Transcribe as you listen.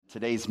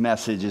Today's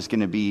message is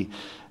going to be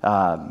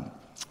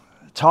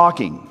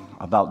talking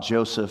about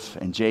Joseph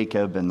and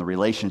Jacob and the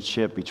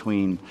relationship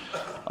between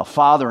a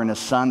father and a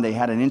son. They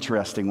had an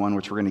interesting one,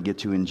 which we're going to get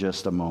to in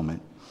just a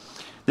moment.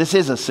 This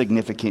is a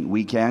significant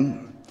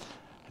weekend,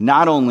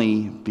 not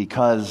only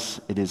because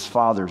it is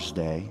Father's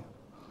Day,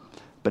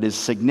 but is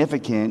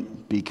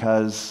significant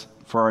because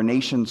for our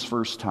nation's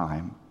first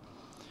time,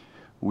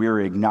 we're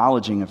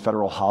acknowledging a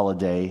federal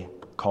holiday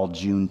called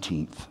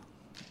Juneteenth.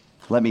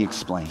 Let me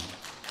explain.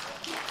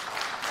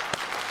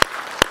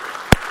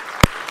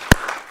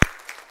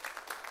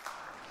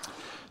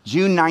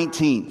 June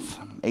 19th,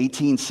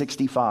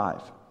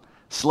 1865,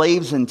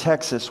 slaves in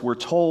Texas were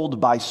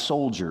told by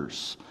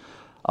soldiers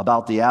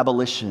about the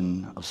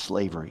abolition of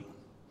slavery.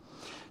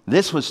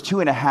 This was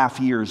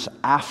 2.5 years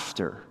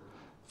after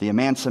the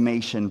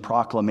Emancipation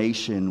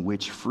Proclamation,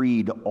 which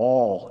freed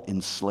all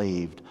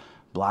enslaved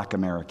Black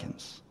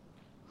Americans.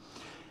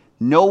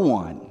 No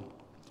one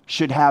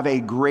should have a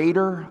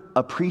greater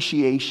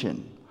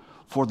appreciation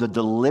for the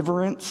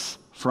deliverance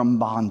from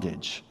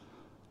bondage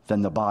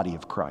than the body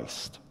of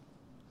Christ.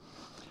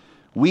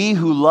 We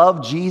who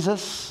love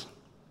Jesus,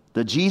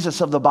 the Jesus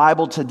of the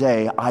Bible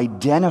today,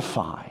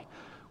 identify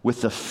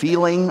with the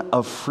feeling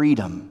of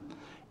freedom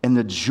and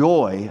the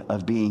joy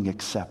of being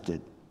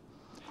accepted.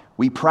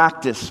 We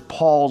practice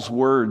Paul's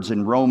words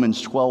in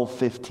Romans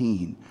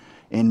 12:15,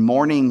 in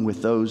mourning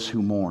with those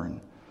who mourn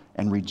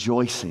and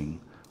rejoicing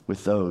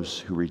with those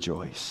who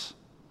rejoice.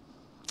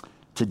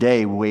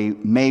 Today,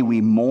 may we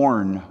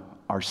mourn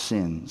our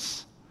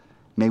sins.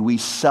 May we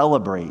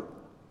celebrate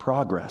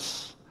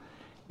progress.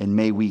 And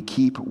may we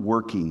keep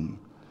working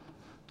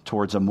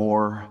towards a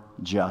more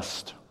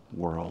just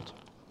world.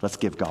 Let's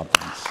give God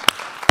thanks.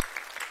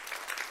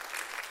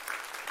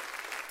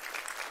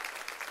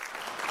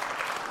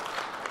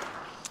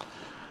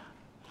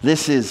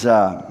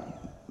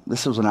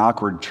 This was an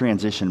awkward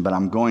transition, but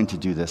I'm going to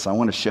do this. I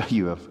want to show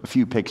you a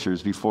few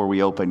pictures before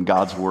we open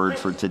God's Word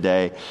for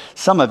today.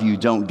 Some of you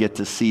don't get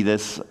to see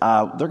this.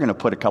 They're going to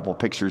put a couple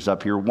pictures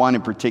up here. One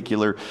in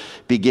particular,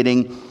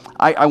 beginning.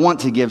 I want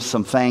to give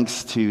some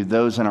thanks to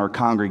those in our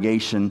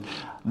congregation.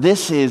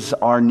 This is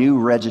our new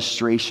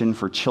registration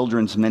for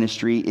children's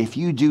ministry. If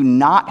you do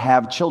not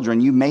have children,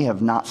 you may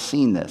have not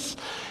seen this.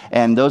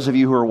 And those of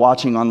you who are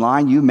watching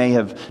online, you may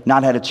have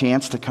not had a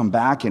chance to come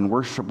back and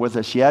worship with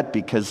us yet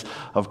because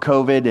of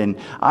COVID. And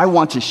I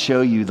want to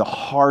show you the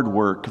hard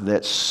work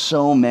that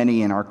so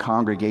many in our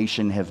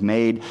congregation have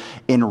made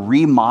in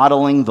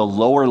remodeling the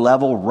lower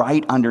level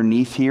right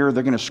underneath here.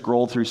 They're going to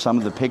scroll through some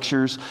of the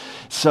pictures.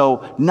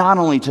 So not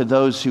only to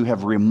those who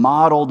have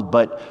remodeled,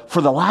 but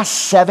for the last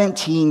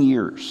 17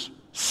 years,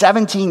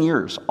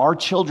 our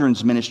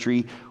children's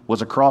ministry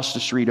was across the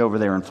street over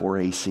there in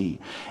 4AC.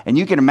 And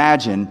you can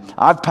imagine,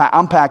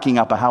 I'm packing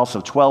up a house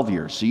of 12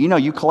 years. So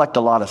you collect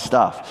a lot of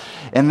stuff.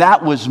 And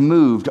that was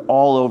moved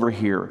all over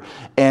here.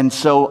 And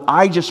so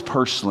I just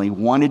personally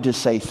wanted to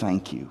say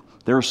thank you.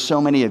 There are so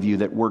many of you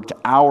that worked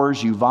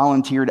hours, you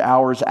volunteered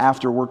hours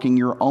after working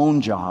your own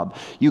job.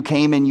 You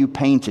came and you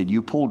painted,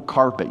 you pulled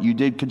carpet, you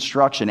did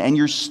construction, and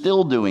you're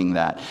still doing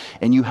that.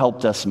 And you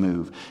helped us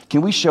move.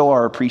 Can we show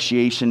our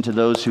appreciation to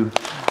those who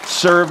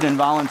served and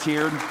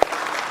volunteered?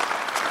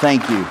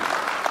 Thank you.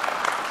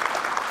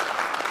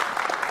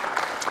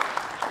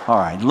 All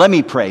right, let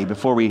me pray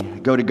before we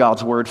go to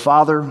God's Word.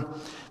 Father,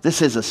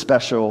 this is a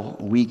special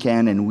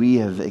weekend, and we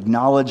have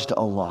acknowledged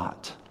a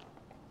lot.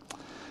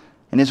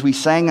 And as we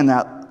sang in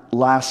that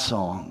last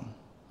song,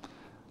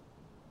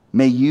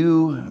 may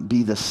you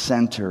be the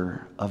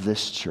center of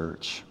this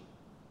church.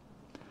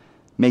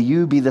 May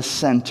you be the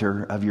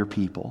center of your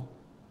people.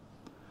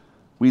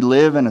 We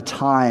live in a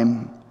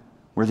time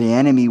where the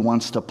enemy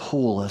wants to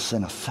pull us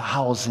in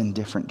 1,000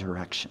 different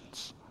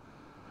directions.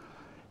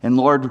 And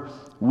Lord,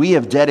 we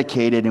have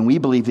dedicated and we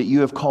believe that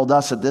you have called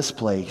us at this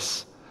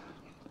place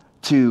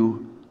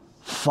to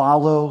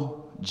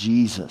follow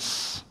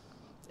Jesus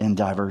in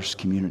diverse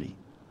community.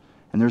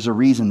 And there's a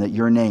reason that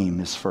your name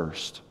is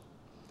first.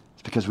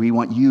 It's because we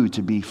want you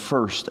to be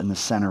first in the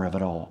center of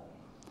it all.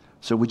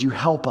 So would you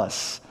help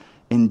us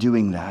in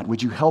doing that?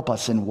 Would you help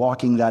us in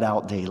walking that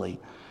out daily?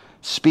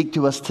 Speak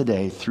to us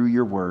today through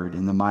your word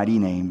in the mighty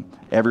name.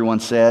 Everyone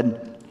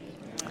said,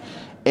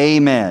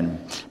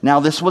 Amen. Now,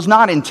 this was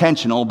not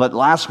intentional, but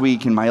last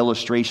week in my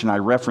illustration, I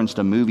referenced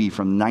a movie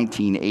from the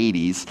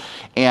 1980s.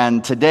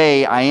 And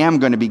today, I am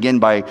going to begin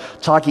by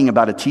talking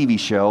about a TV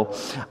show.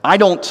 I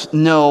don't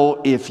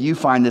know if you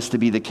find this to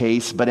be the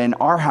case, but in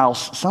our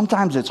house,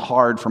 sometimes it's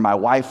hard for my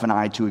wife and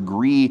I to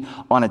agree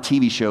on a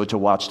TV show to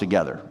watch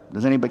together.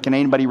 Can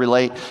anybody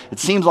relate? It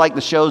seems like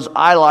the shows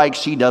I like,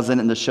 she doesn't,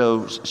 and the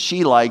shows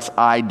she likes,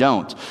 I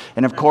don't.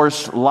 And of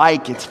course,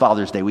 it's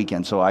Father's Day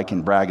weekend, so I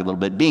can brag a little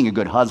bit. Being a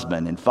good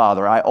husband and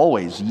father, I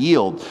always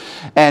yield.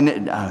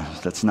 And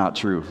that's not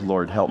true.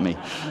 Lord, help me.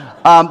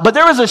 But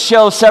there was a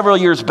show several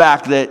years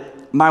back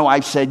that my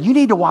wife said, you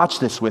need to watch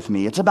this with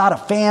me. It's about a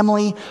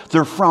family.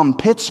 They're from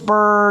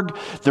Pittsburgh.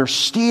 They're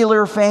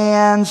Steeler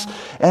fans.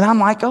 And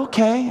I'm like,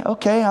 okay.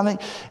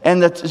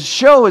 And the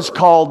show is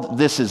called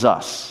This Is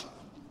Us.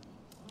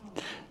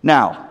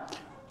 Now,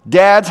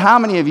 Dads, how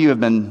many of you have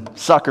been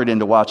suckered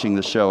into watching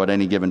the show at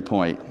any given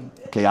point?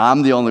 Okay,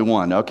 I'm the only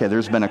one. Okay,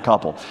 there's been a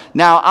couple.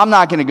 Now, I'm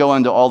not going to go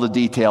into all the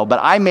detail, but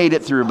I made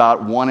it through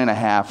about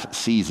 1.5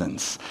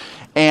 seasons.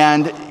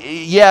 And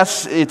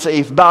yes, it's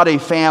about a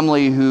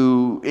family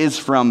who is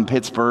from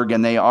Pittsburgh,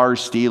 and they are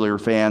Steeler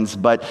fans.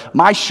 But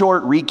my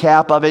short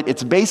recap of it,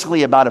 it's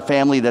basically about a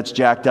family that's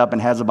jacked up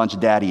and has a bunch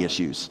of daddy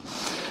issues.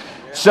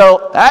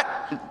 So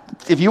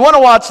if you want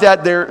to watch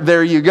that,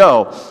 there you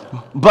go.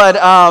 But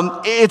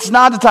it's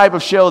not the type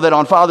of show that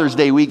on Father's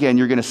Day weekend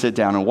you're going to sit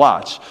down and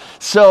watch.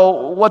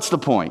 So what's the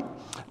point?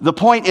 The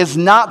point is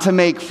not to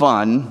make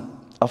fun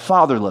of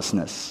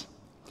fatherlessness.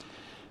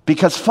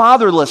 Because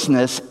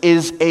fatherlessness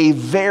is a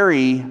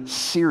very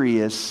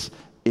serious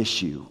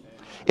issue.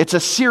 It's a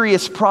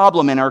serious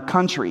problem in our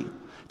country.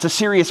 It's a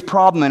serious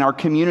problem in our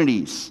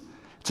communities.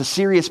 It's a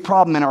serious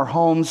problem in our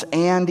homes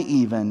and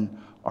even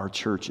our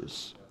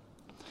churches.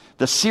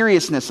 The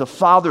seriousness of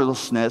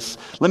fatherlessness,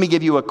 let me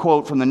give you a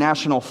quote from the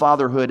National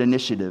Fatherhood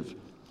Initiative.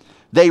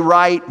 They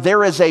write,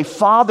 "There is a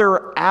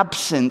father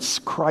absence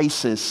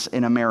crisis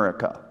in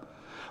America.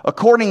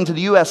 According to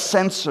the U.S.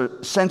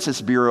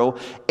 Census Bureau,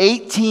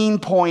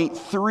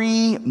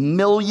 18.3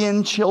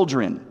 million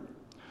children,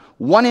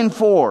 1 in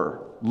 4,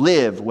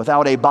 live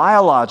without a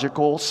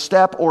biological,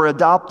 step, or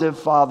adoptive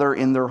father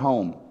in their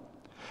home.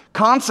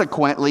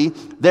 Consequently,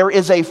 there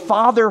is a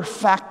father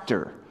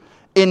factor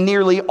in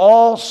nearly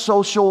all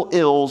social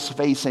ills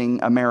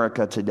facing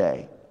America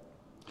today.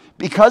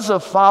 Because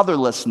of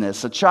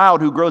fatherlessness, a child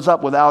who grows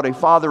up without a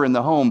father in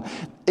the home,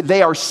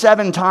 they are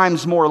 7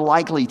 times more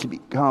likely to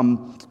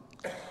become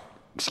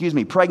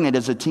pregnant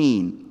as a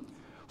teen,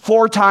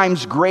 4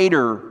 times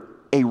greater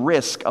a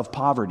risk of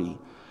poverty,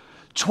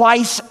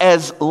 twice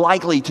as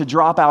likely to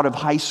drop out of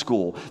high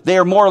school. They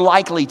are more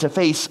likely to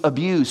face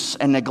abuse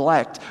and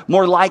neglect,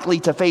 more likely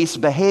to face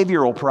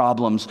behavioral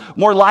problems,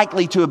 more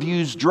likely to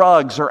abuse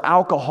drugs or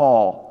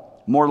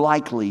alcohol, more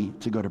likely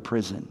to go to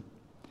prison."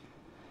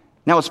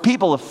 Now, as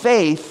people of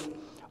faith,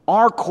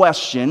 our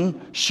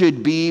question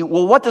should be,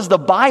 well, what does the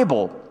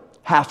Bible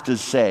have to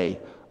say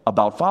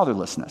about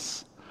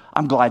fatherlessness?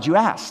 I'm glad you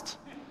asked,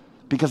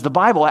 because the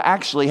Bible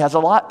actually has a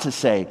lot to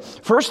say.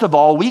 First of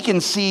all, we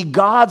can see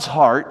God's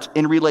heart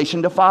in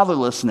relation to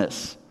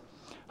fatherlessness.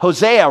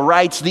 Hosea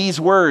writes these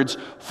words,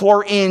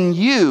 "For in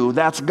you,"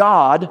 that's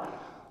God,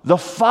 "the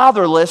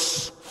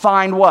fatherless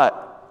find"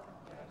 what?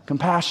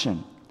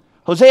 Compassion.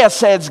 Hosea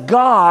says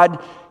God,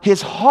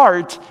 his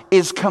heart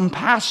is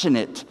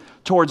compassionate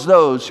towards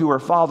those who are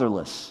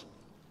fatherless.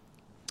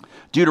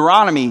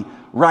 Deuteronomy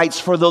writes,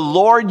 "For the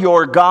Lord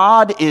your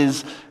God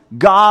is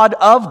God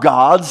of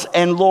gods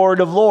and Lord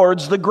of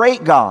lords, the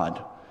great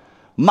God,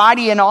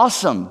 mighty and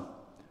awesome,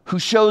 who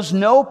shows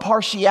no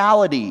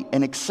partiality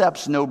and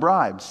accepts no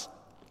bribes.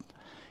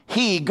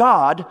 He,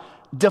 God,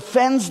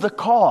 defends the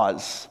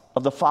cause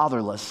of the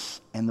fatherless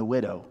and the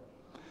widow,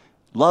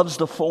 loves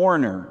the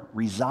foreigner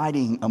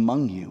residing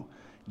among you,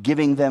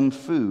 giving them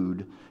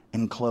food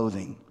and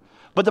clothing."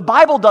 But the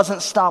Bible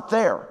doesn't stop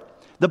there.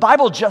 The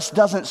Bible just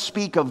doesn't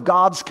speak of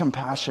God's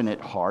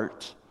compassionate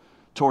heart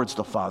towards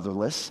the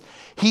fatherless.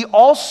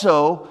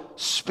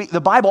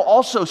 The Bible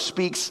also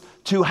speaks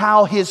to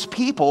how his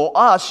people,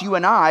 us, you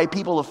and I,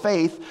 people of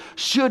faith,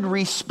 should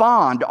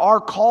respond,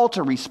 our call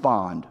to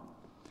respond.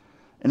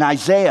 In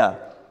Isaiah,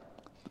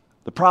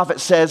 the prophet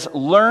says,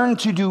 "Learn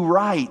to do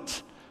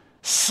right,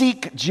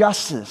 seek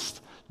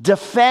justice,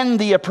 defend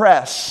the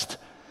oppressed,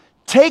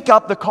 take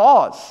up the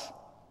cause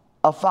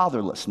of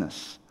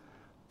fatherlessness,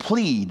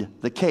 plead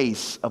the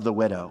case of the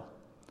widow."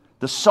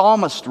 The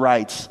psalmist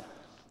writes,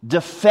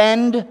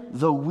 "Defend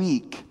the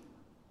weak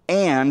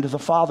and the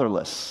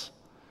fatherless.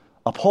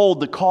 Uphold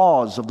the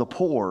cause of the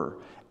poor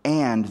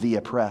and the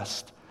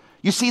oppressed."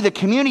 You see, the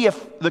community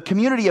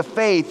of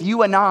faith,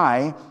 you and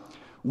I,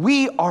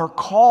 we are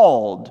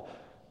called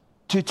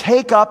to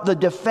take up the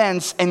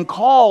defense and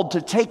called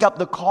to take up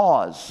the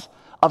cause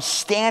of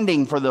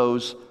standing for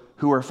those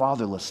who are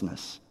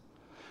fatherlessness.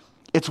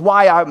 It's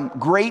why I'm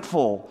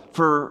grateful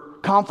for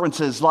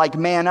conferences like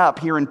Man Up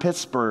here in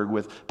Pittsburgh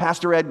with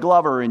Pastor Ed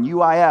Glover and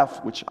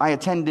UIF, which I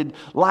attended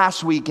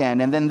last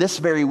weekend, and then this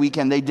very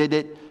weekend they did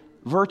it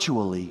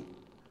virtually.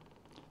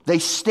 They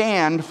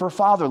stand for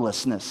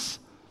fatherlessness,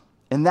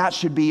 and that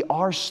should be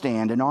our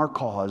stand and our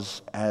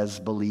cause as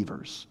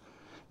believers.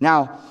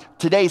 Now,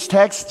 today's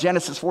text,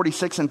 Genesis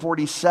 46 and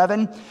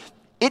 47,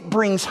 it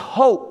brings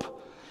hope.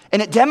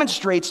 And it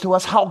demonstrates to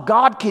us how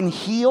God can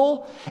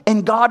heal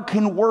and God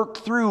can work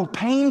through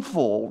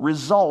painful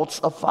results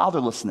of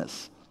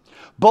fatherlessness.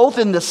 Both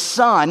in the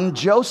son,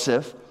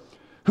 Joseph,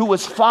 who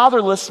was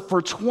fatherless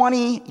for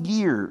 20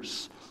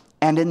 years,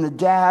 and in the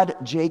dad,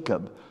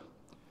 Jacob,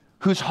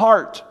 whose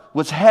heart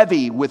was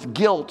heavy with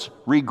guilt,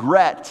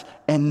 regret,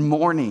 and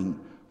mourning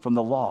from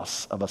the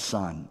loss of a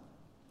son.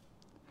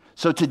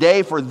 So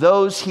today, for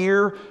those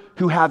here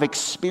who have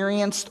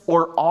experienced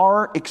or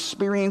are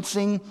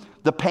experiencing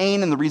the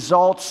pain and the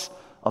results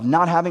of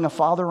not having a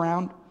father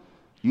around,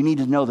 you need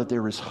to know that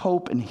there is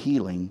hope and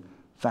healing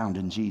found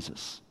in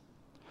Jesus.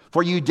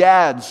 For you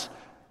dads,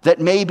 that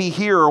may be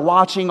here or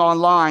watching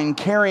online,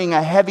 carrying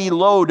a heavy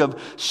load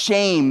of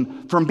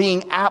shame from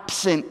being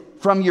absent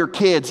from your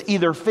kids,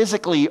 either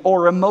physically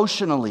or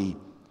emotionally,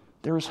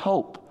 there is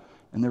hope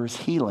and there is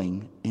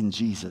healing in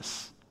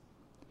Jesus.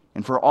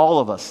 And for all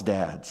of us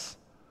dads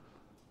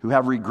who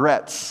have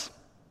regrets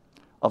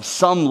of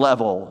some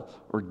level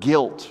or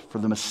guilt for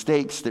the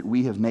mistakes that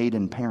we have made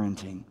in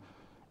parenting,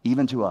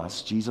 even to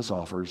us, Jesus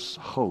offers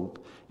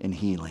hope and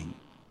healing.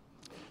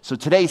 So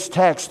today's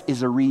text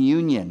is a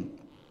reunion.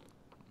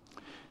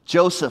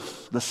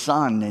 Joseph, the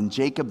son, and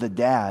Jacob, the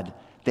dad,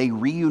 they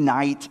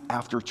reunite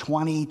after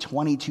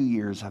 22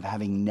 years of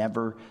having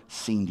never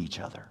seen each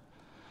other.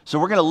 So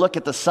we're going to look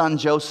at the son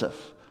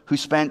Joseph, who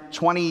spent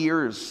 20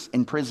 years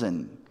in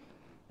prison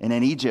and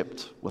in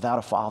Egypt without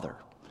a father.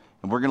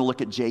 And we're going to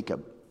look at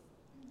Jacob,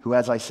 who,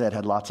 as I said,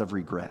 had lots of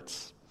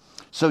regrets.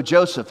 So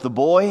Joseph, the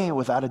boy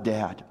without a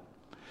dad.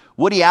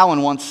 Woody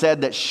Allen once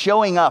said that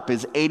showing up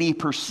is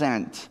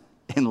 80%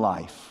 in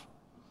life.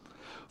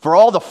 For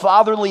all the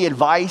fatherly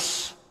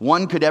advice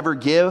one could ever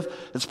give,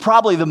 it's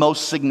probably the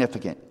most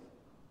significant.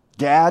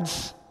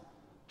 Dads,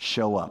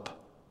 show up.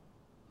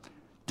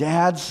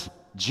 Dads,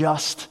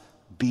 just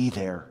be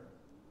there.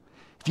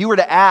 If you were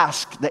to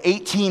ask the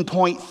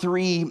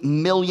 18.3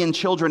 million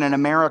children in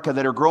America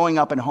that are growing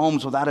up in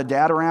homes without a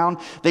dad around,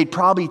 they'd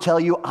probably tell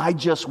you, I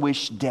just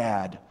wish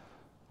dad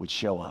would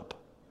show up.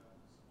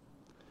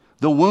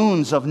 The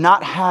wounds of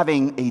not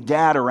having a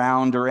dad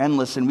around are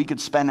endless, and we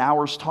could spend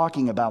hours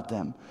talking about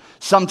them.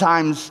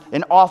 Sometimes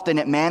and often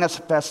it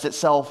manifests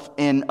itself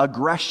in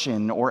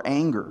aggression or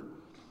anger.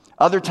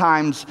 Other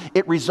times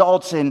it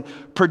results in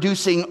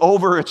producing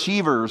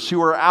overachievers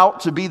who are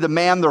out to be the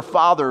man their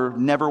father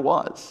never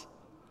was,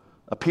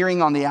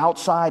 appearing on the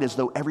outside as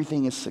though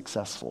everything is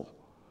successful,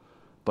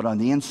 but on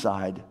the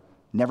inside,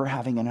 never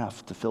having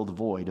enough to fill the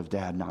void of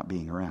dad not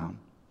being around.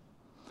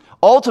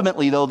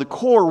 Ultimately, though, the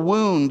core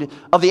wound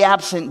of the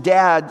absent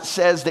dad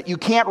says that you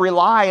can't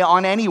rely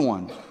on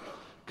anyone,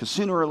 because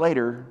sooner or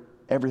later,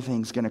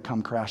 everything's going to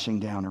come crashing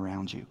down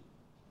around you.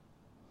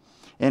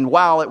 And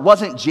while it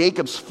wasn't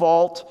Jacob's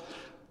fault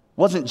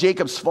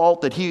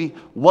that he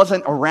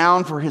wasn't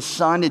around for his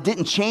son, it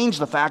didn't change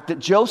the fact that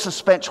Joseph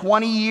spent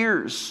 20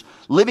 years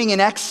living in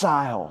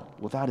exile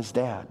without his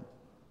dad.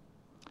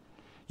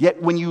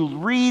 Yet when you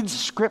read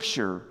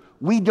Scripture,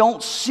 we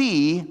don't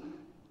see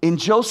in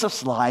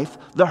Joseph's life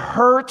the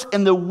hurt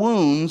and the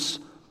wounds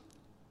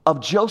of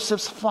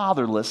Joseph's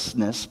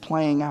fatherlessness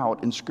playing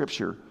out in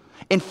Scripture.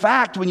 In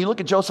fact, when you look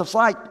at Joseph's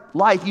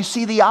life, you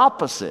see the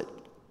opposite.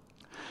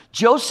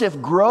 Joseph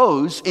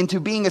grows into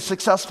being a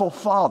successful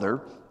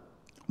father,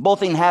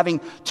 both in having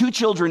 2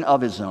 children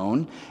of his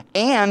own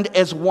and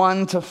as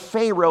one to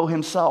Pharaoh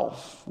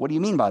himself. What do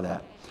you mean by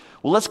that?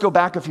 Well, let's go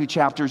back a few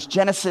chapters.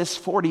 Genesis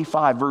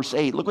 45, verse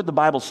 8. Look what the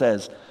Bible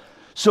says.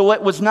 So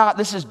it was not,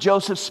 this is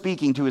Joseph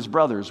speaking to his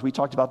brothers. We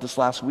talked about this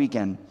last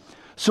weekend.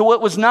 So it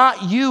was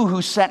not you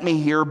who sent me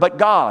here, but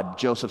God,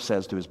 Joseph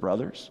says to his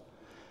brothers.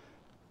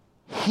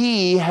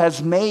 He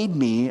has made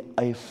me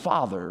a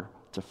father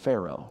to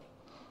Pharaoh,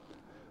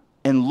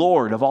 and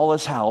Lord of all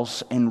his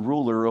house, and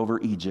ruler over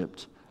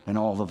Egypt and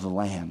all of the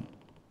land.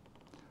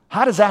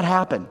 How does that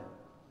happen?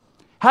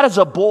 How does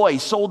a boy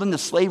sold into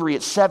slavery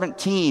at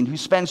 17, who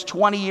spends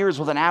 20 years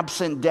with an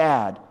absent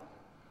dad,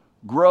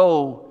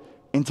 grow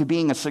into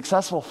being a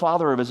successful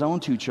father of his own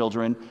 2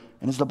 children,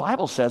 and as the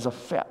Bible says, a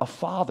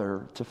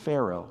father to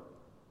Pharaoh?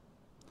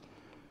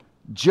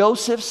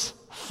 Joseph's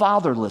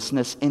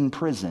fatherlessness in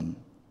prison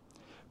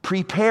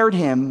prepared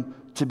him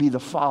to be the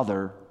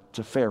father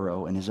to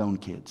Pharaoh and his own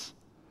kids.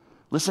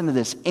 Listen to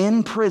this.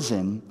 In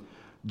prison,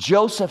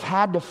 Joseph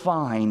had to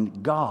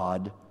find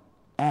God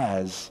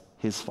as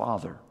his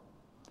father.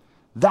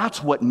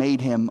 That's what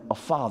made him a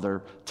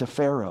father to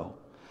Pharaoh.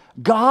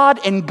 God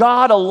and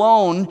God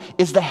alone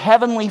is the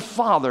heavenly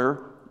Father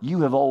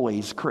you have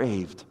always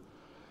craved.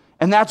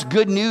 And that's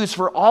good news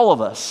for all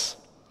of us,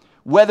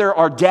 whether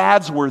our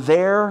dads were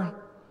there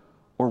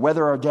or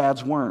whether our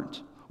dads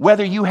weren't.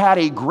 Whether you had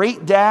a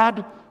great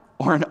dad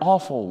or an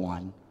awful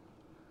one.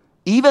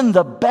 Even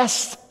the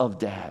best of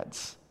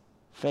dads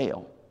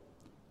fail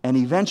and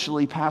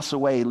eventually pass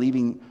away,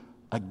 leaving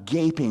a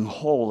gaping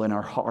hole in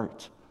our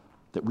heart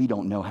that we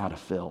don't know how to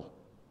fill.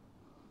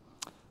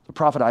 The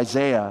prophet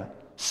Isaiah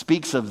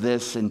speaks of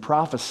this in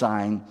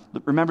prophesying.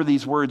 Remember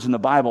these words in the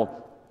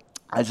Bible.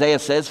 Isaiah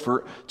says,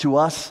 to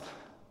us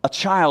a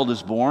child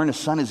is born, a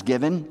son is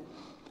given,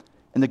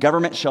 and the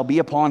government shall be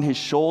upon his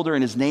shoulder,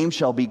 and his name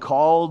shall be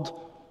called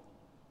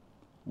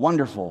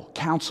Wonderful,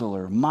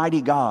 Counselor,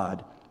 Mighty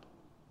God.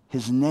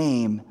 His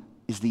name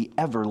is the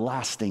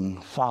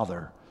Everlasting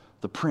Father,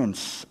 the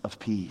Prince of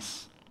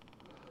Peace.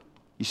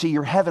 You see,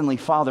 your heavenly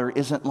Father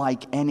isn't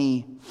like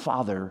any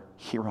father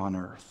here on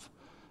earth.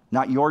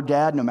 Not your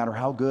dad, no matter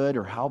how good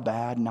or how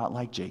bad, not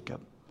like Jacob.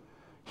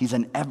 He's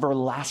an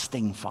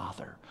everlasting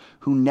Father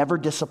who never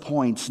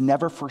disappoints,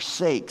 never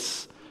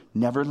forsakes,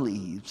 never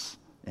leaves,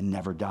 and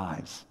never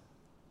dies.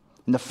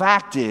 And the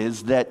fact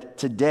is that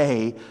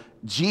today,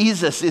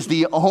 Jesus is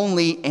the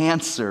only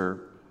answer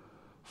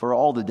for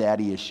all the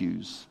daddy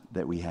issues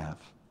that we have.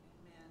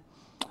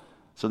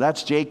 So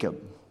that's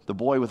Jacob, the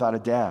boy without a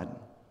dad.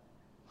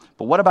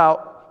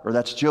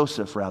 That's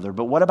Joseph rather,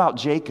 but what about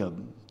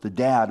Jacob, the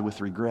dad with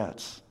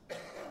regrets?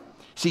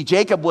 See,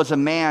 Jacob was a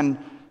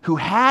man who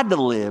had to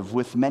live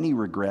with many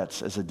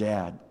regrets as a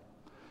dad.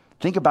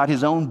 Think about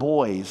his own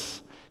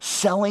boys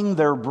selling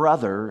their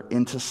brother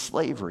into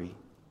slavery.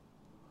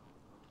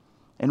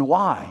 And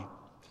why?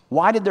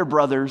 Why did their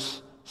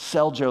brothers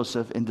sell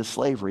Joseph into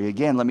slavery?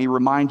 Again, let me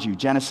remind you,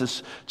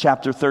 Genesis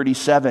chapter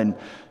 37.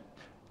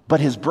 But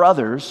his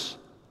brothers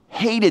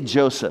hated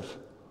Joseph.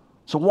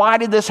 So why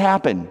did this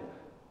happen?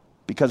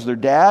 Because their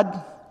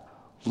dad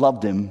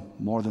loved him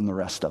more than the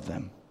rest of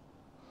them.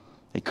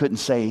 They couldn't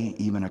say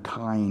even a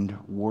kind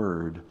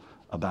word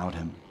about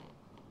him.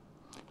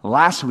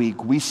 Last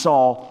week, we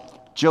saw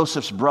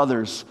Joseph's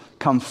brothers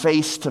come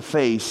face to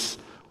face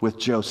with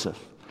Joseph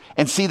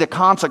and see the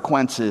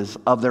consequences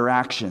of their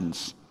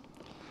actions.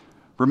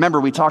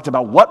 Remember, we talked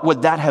about what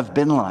would that have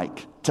been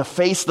like to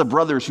face the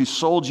brothers who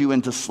sold you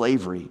into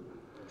slavery.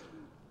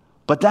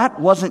 But that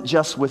wasn't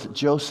just with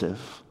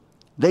Joseph.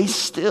 They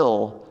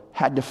still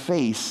had to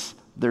face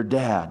their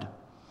dad,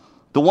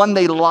 the one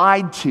they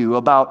lied to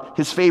about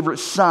his favorite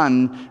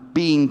son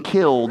being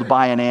killed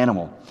by an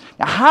animal.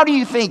 Now, how do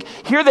you think,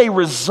 here they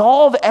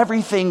resolve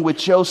everything with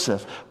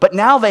Joseph, but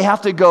now they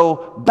have to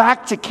go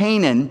back to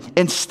Canaan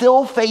and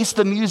still face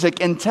the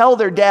music and tell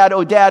their dad,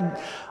 oh, Dad,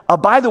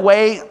 by the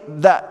way,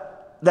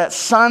 that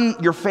son,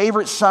 your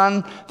favorite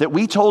son that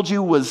we told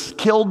you was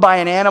killed by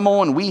an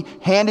animal and we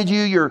handed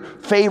you your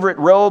favorite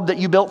robe that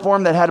you built for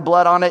him that had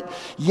blood on it,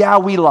 yeah,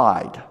 we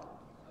lied.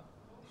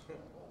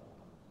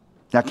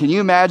 Now, can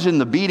you imagine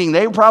the beating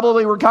they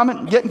probably were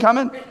getting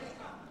coming?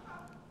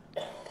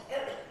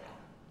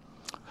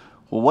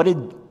 Well,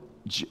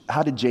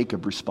 how did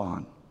Jacob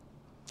respond?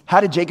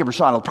 How did Jacob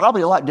respond? Well,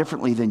 probably a lot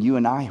differently than you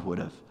and I would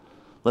have.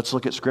 Let's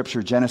look at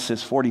Scripture,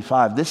 Genesis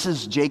 45. This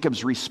is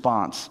Jacob's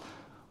response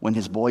when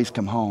his boys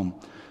come home.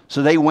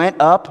 So they went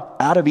up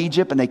out of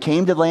Egypt and they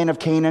came to the land of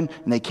Canaan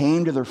and they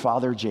came to their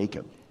father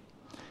Jacob.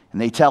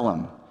 And they tell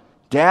him,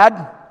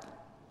 Dad,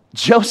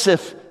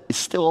 Joseph is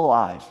still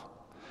alive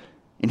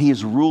and he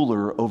is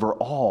ruler over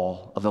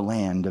all of the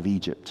land of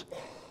Egypt.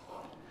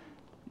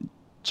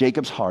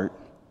 Jacob's heart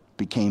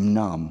became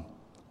numb,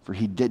 for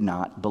he did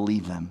not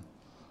believe them.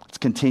 Let's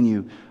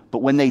continue. But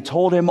when they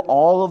told him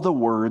all of the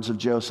words of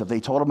Joseph, they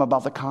told him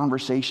about the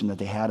conversation that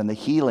they had and the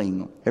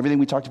healing, everything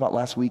we talked about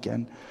last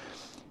weekend,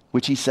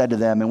 which he said to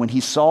them. And when he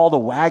saw the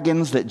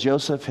wagons that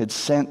Joseph had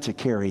sent to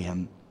carry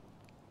him,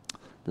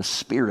 the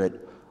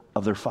spirit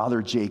of their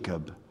father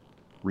Jacob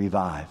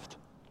revived.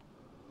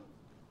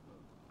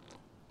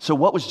 So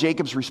what was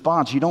Jacob's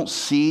response? You don't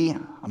see,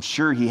 I'm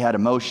sure he had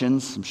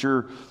emotions. I'm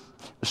sure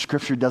the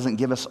Scripture doesn't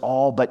give us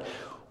all, but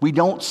we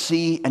don't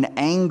see an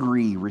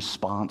angry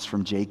response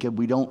from Jacob.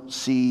 We don't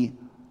see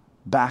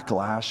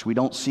backlash. We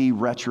don't see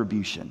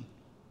retribution.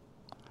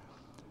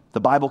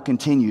 The Bible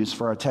continues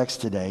for our text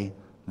today.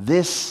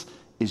 This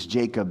is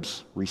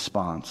Jacob's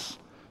response.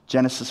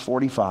 Genesis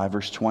 45,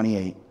 verse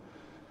 28.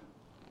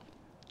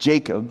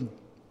 Jacob,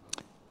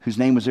 whose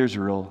name was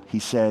Israel, he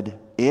said,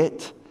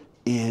 "It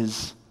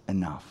is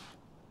enough.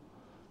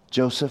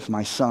 Joseph,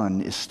 my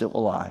son, is still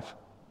alive.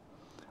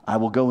 I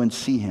will go and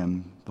see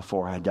him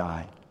before I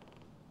die."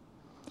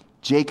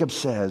 Jacob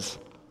says,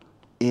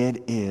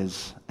 "It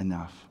is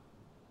enough."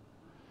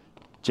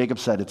 Jacob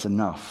said, "It's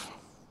enough.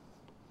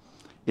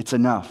 It's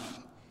enough.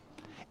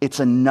 It's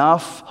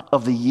enough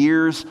of the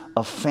years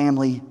of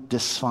family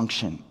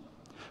dysfunction.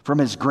 From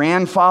his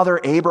grandfather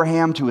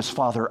Abraham to his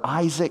father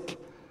Isaac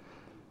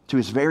to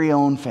his very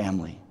own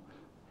family.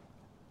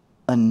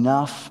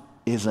 Enough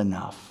is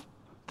enough.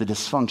 The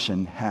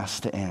dysfunction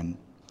has to end."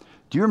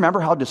 Do you remember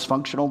how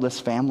dysfunctional this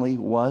family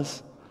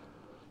was?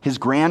 His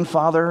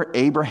grandfather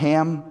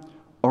Abraham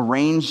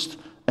arranged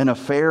an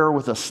affair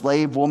with a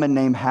slave woman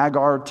named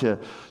Hagar to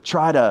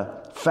try to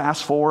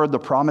fast forward the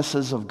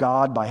promises of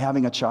God by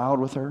having a child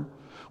with her,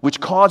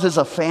 which causes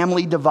a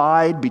family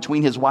divide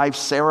between his wife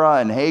Sarah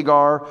and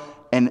Hagar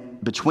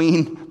and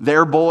between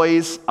their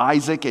boys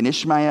Isaac and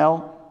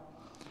Ishmael.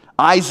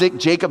 Isaac,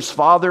 Jacob's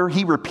father,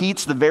 he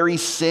repeats the very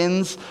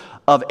sins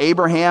of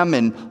Abraham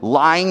and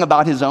lying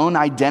about his own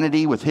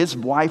identity with his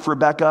wife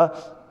Rebekah.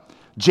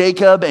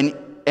 Jacob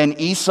and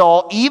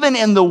Esau, even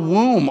in the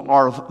womb,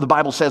 the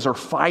Bible says, are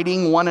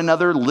fighting one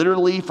another,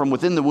 literally from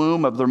within the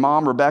womb of their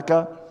mom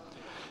Rebekah.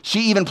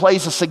 She even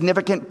plays a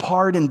significant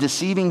part in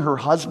deceiving her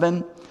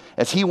husband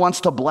as he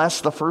wants to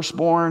bless the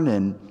firstborn,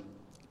 and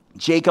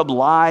Jacob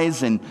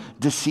lies and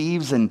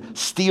deceives and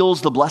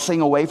steals the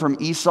blessing away from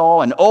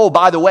Esau. And oh,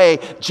 by the way,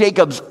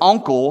 Jacob's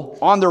uncle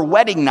on their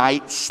wedding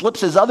night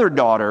slips his other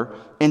daughter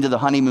into the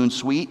honeymoon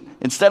suite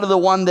instead of the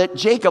one that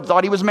Jacob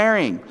thought he was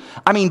marrying.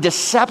 I mean,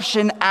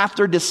 deception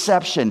after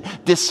deception,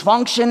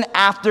 dysfunction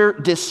after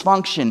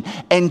dysfunction.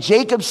 And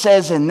Jacob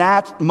says in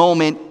that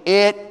moment,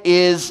 "It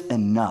is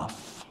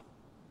enough."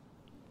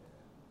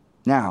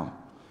 Now,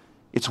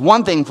 it's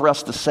one thing for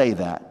us to say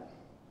that,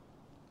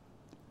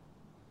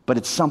 but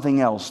it's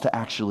something else to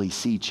actually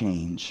see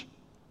change.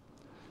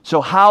 So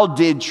how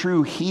did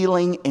true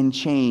healing and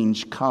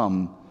change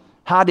come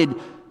How did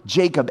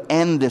Jacob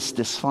end this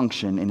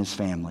dysfunction in his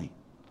family?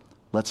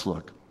 Let's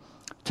look.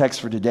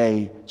 Text for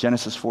today,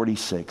 Genesis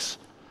 46.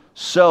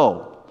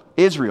 So,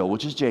 Israel,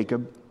 which is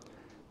Jacob,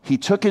 he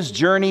took his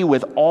journey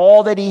with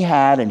all that he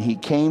had, and he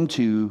came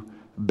to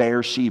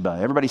Beersheba.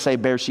 Everybody say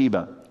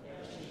Beersheba.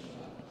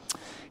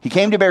 He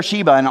came to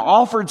Beersheba and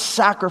offered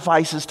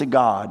sacrifices to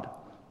God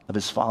of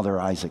his father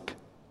Isaac.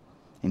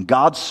 And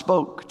God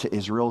spoke to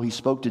Israel. He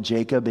spoke to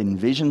Jacob in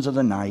visions of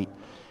the night,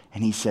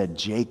 and he said,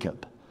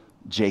 Jacob,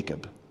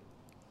 Jacob.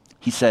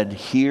 He said,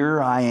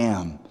 here I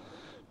am.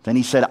 Then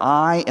he said,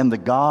 I am the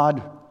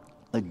God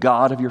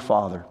of your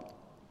father.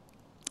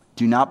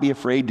 Do not be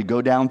afraid to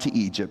go down to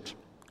Egypt,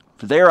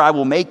 for there I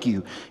will make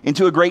you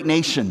into a great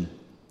nation.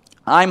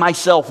 I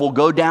myself will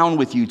go down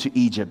with you to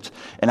Egypt,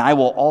 and I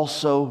will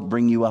also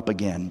bring you up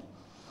again.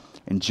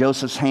 And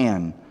Joseph's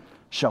hand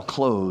shall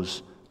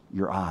close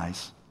your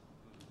eyes.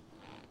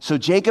 So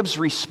Jacob's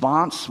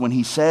response when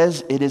he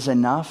says it is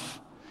enough,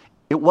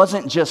 it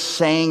wasn't just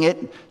saying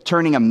it,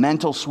 turning a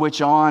mental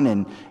switch on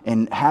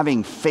and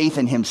having faith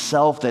in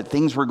himself that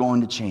things were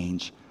going to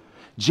change.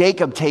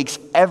 Jacob takes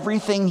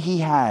everything he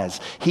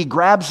has. He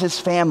grabs his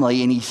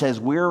family and he says,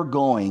 we're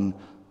going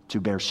to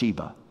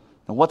Beersheba.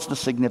 Now, what's the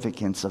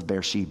significance of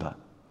Beersheba?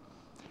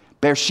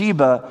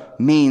 Beersheba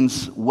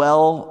means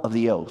well of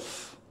the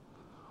oath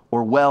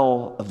or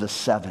well of the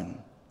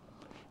seven.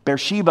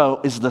 Beersheba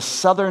is the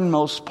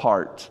southernmost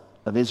part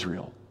of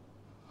Israel.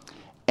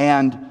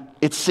 And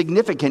it's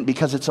significant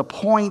because it's a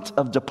point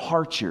of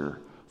departure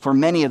for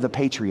many of the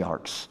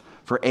patriarchs.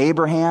 For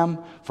Abraham,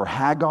 for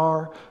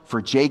Hagar,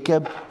 for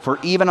Jacob, for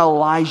even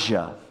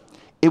Elijah.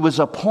 It was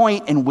a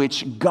point in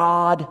which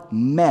God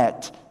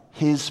met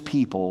his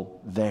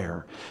people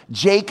there.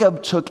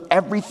 Jacob took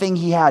everything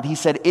he had. He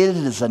said, it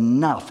is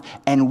enough.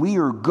 And we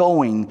are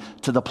going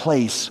to the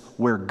place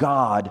where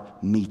God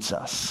meets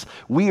us.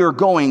 We are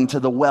going to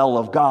the well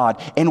of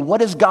God. And what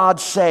does God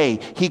say?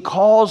 He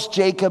calls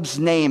Jacob's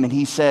name and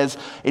he says,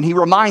 and he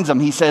reminds him,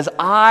 he says,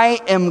 I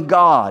am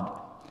God.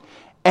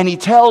 And he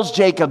tells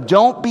Jacob,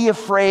 don't be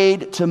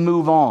afraid to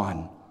move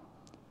on.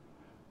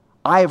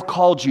 I have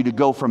called you to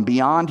go from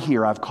beyond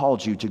here. I've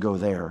called you to go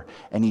there.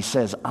 And he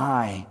says,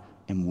 I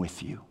am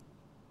with you.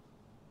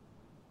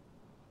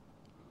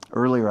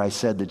 Earlier I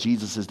said that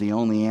Jesus is the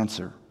only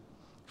answer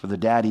for the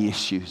daddy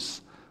issues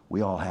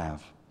we all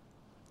have.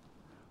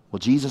 Well,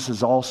 Jesus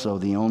is also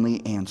the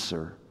only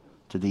answer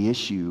to the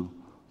issue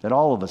that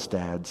all of us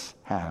dads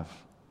have.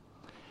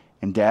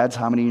 And dads,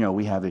 how many of you know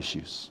we have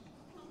issues?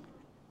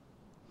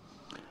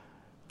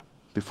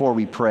 Before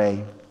we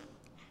pray,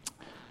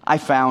 I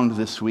found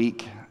this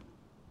week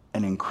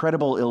an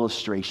incredible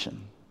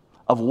illustration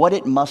of what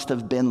it must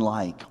have been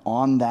like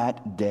on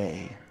that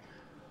day,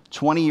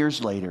 20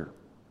 years later,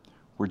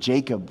 where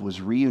Jacob was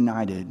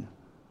reunited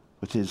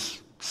with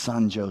his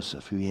son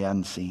Joseph, who he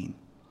hadn't seen,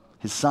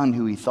 his son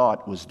who he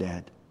thought was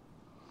dead.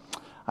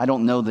 I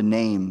don't know the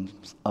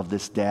names of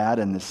this dad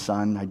and this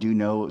son. I do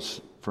know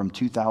it's from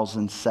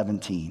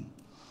 2017.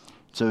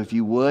 So if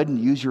you would,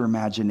 use your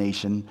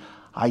imagination.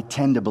 I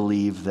tend to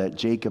believe that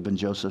Jacob and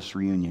Joseph's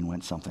reunion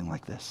went something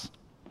like this.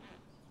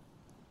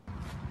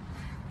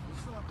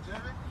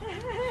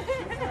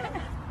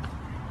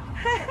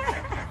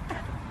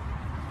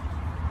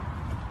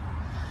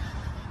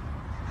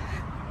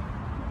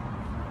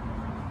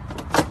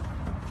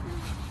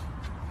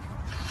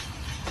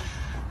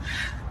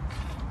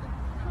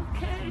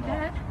 Okay,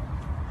 Dad.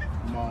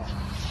 Mom.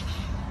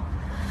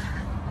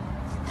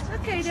 It's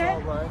okay, It's Dad.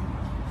 all right.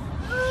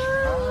 All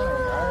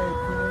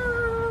right,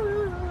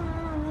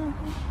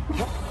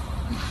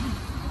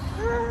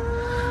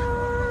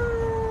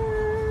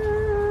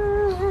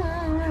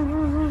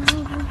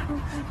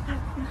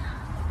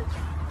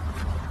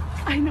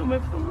 I know my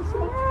phone was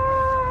off.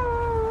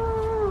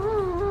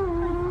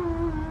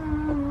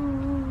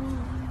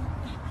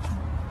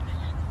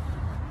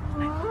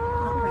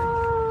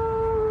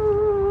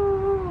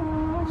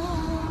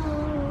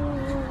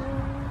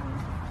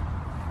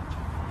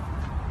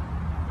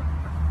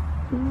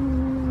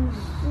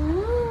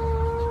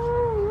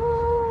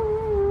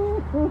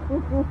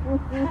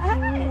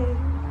 Hey.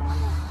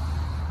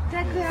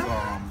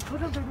 Dad,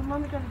 put up the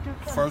mommy gotta do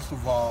something. First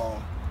of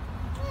all,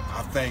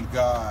 I thank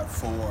God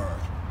for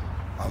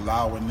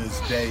allowing this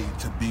day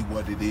to be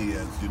what it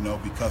is,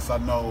 because I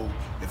know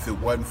if it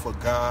wasn't for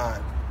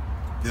God,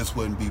 this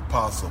wouldn't be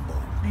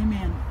possible.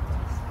 Amen.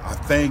 I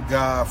thank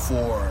God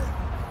for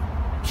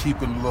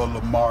keeping little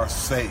Lamar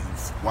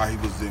safe while he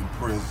was in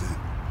prison.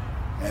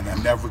 And I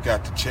never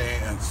got the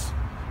chance.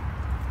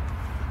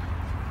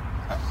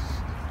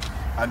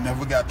 I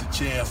never got the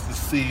chance to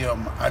see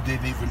him. I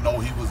didn't even know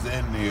he was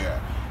in there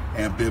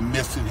and been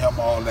missing him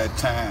all that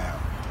time.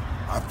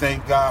 I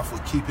thank God for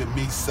keeping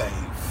me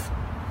safe.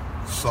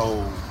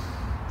 So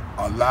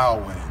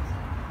allowing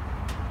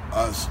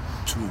us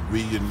to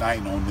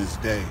reunite on this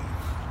day.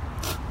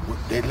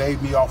 They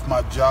laid me off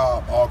my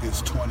job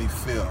August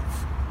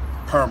 25th,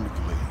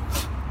 permanently.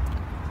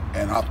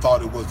 And I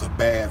thought it was a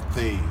bad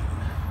thing.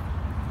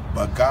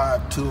 But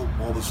God took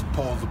what was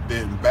supposed to have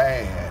been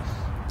bad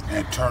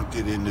and turned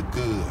it into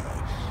good.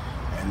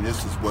 and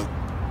this is what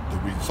the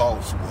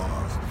results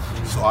was.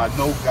 So I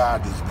know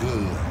God is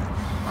good.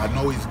 I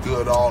know he's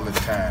good all the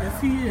time.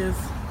 Yes, he is.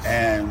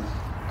 And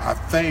I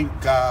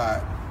thank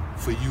God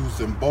for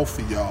using both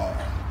of y'all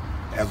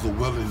as a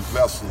willing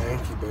vessel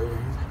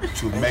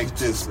to make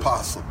this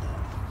possible.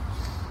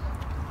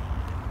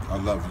 I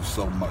love you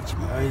so much,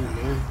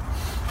 man.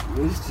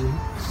 Missed you.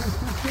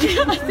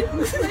 Yeah, I think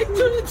it's like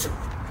good.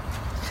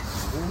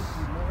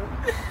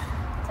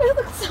 They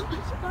look so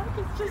much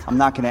fun. I'm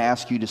not going to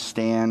ask you to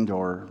stand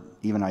or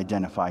even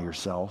identify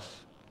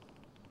yourself.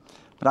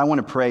 But I want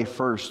to pray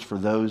first for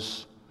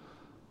those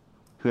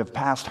who have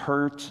past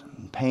hurt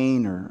and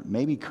pain, or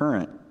maybe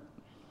current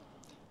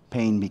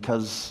pain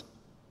because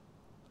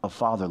of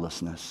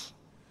fatherlessness.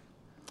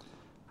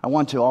 I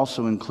want to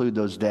also include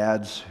those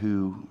dads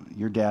who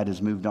your dad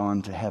has moved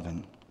on to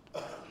heaven.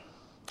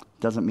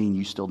 Doesn't mean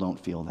you still don't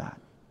feel that.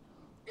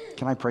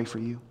 Can I pray for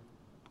you?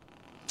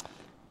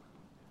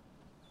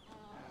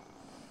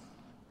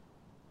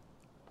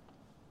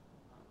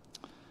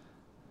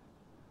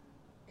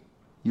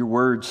 Your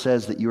word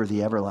says that you are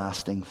the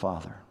everlasting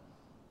Father.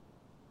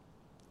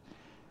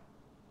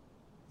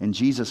 And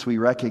Jesus, we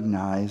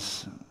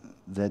recognize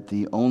that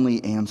the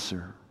only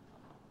answer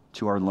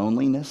to our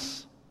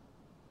loneliness,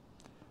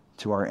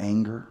 to our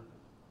anger,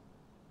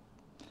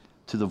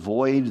 to the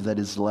void that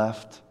is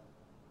left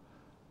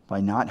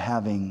by not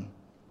having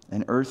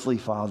an earthly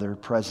father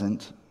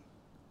present,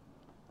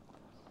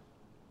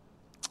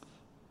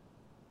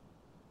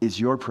 is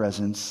your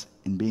presence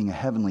in being a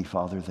heavenly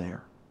Father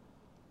there.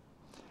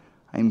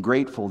 I am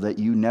grateful that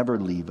you never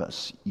leave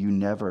us, you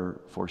never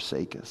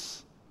forsake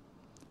us.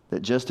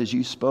 That just as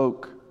you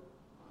spoke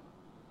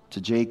to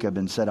Jacob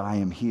and said, I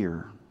am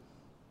here,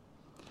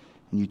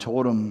 and you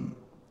told him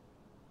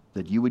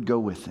that you would go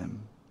with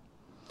him,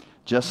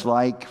 just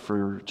like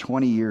for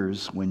 20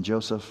 years when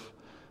Joseph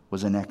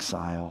was in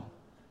exile,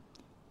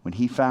 when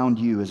he found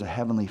you as a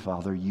heavenly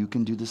Father, you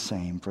can do the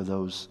same for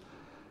those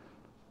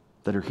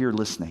that are here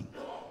listening.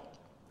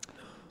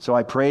 So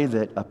I pray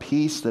that a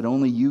peace that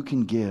only you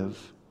can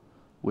give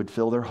would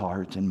fill their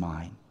heart and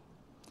mind.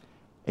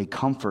 A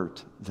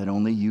comfort that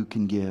only you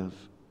can give.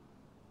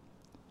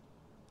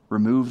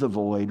 Remove the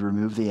void,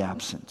 remove the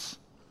absence.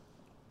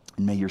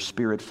 And may your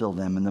Spirit fill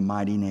them in the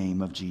mighty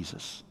name of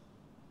Jesus.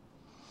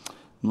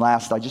 And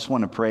last, I just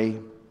want to pray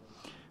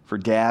for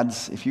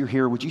dads. If you're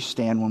here, would you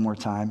stand one more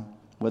time?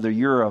 Whether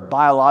you're a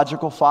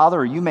biological father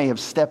or you may have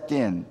stepped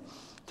in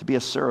to be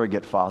a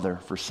surrogate father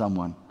for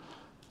someone.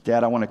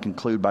 Dad, I want to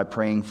conclude by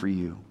praying for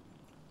you.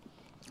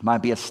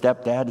 Might be a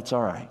stepdad, it's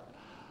all right.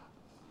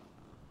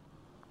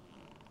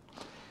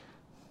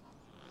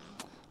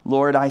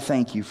 Lord, I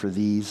thank you for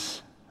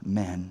these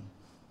men.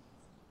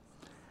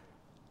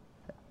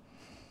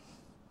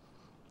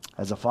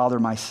 As a father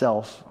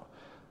myself,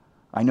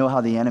 I know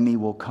how the enemy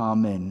will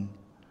come and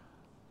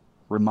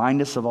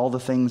remind us of all the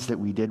things that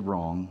we did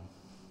wrong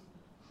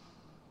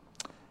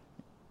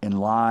and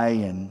lie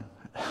and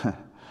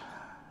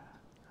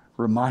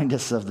remind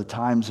us of the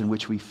times in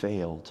which we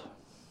failed.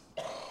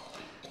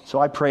 So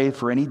I pray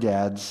for any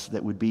dads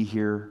that would be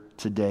here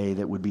today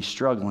that would be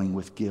struggling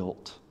with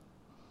guilt.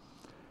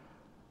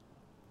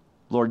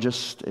 Lord,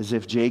 just as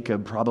if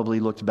Jacob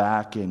probably looked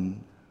back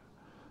and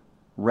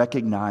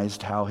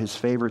recognized how his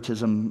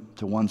favoritism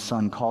to one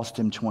son cost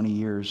him 20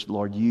 years,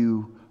 Lord,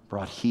 you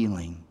brought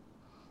healing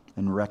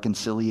and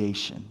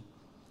reconciliation.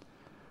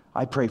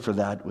 I pray for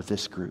that with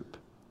this group.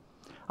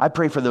 I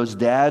pray for those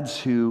dads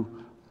who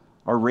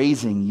are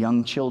raising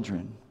young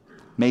children.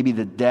 Maybe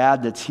the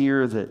dad that's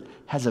here that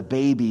has a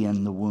baby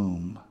in the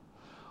womb,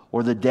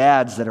 or the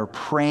dads that are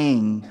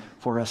praying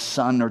for a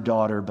son or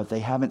daughter, but they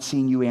haven't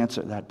seen you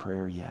answer that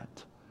prayer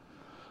yet.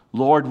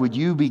 Lord, would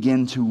you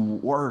begin to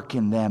work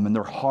in them, in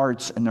their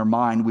hearts and their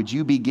mind? Would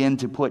you begin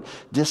to put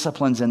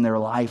disciplines in their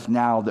life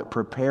now that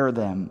prepare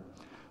them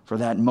for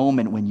that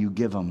moment when you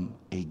give them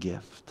a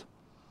gift?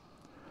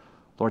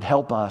 Lord,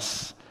 help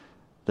us,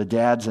 the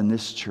dads in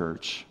this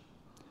church,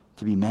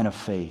 to be men of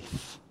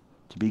faith,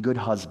 to be good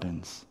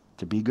husbands,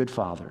 to be good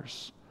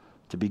fathers,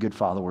 to be good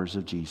followers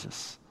of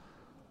Jesus.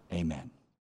 Amen.